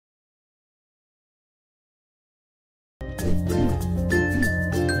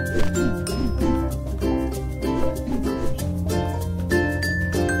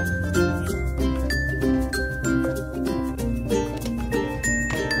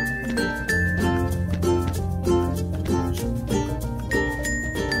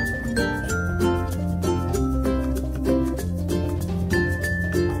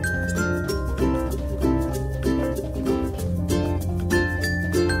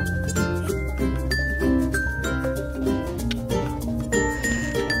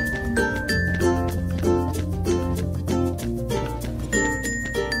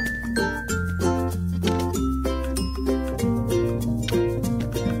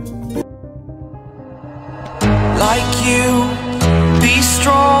like you, be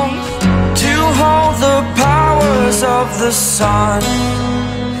strong to hold the powers of the sun.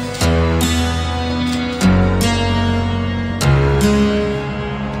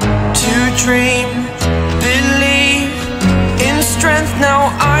 To dream, believe in strength, now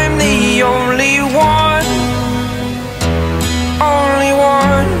I'm the only one, only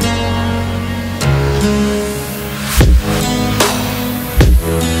one.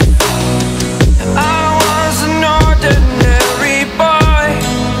 I was an ordinary boy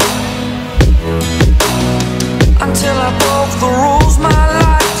until I broke the rules, my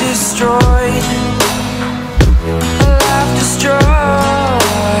life destroyed, a life destroyed.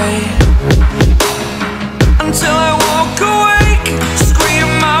 Until I walk awake, scream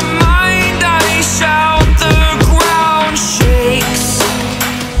my mind, I shout, the ground shakes.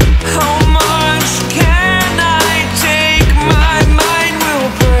 How much can I take? My mind will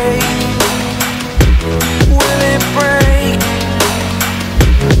break. Will it break?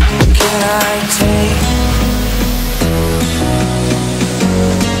 Can I take?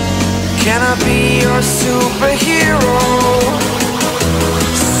 Can I be your superhero?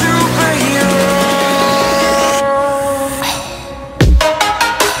 Superhero.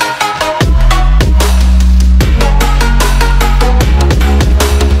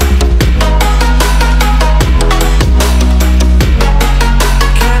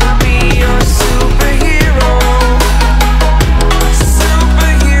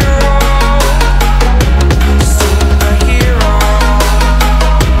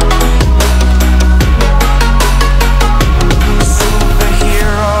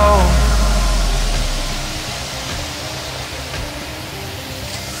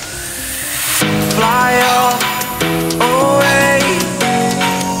 Fly away.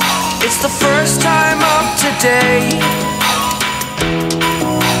 It's the first time of today.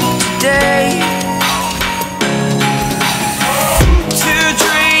 Today. To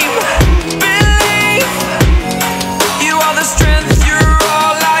dream, believe. You are the strength, you're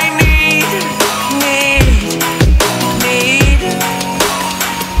all I need. Need.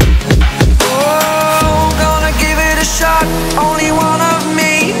 Oh, gonna give it a shot. Only one of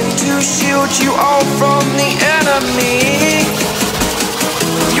me to shield you all from the enemy.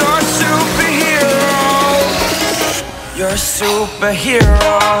 You're a superhero. You're a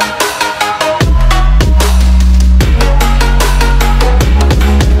superhero.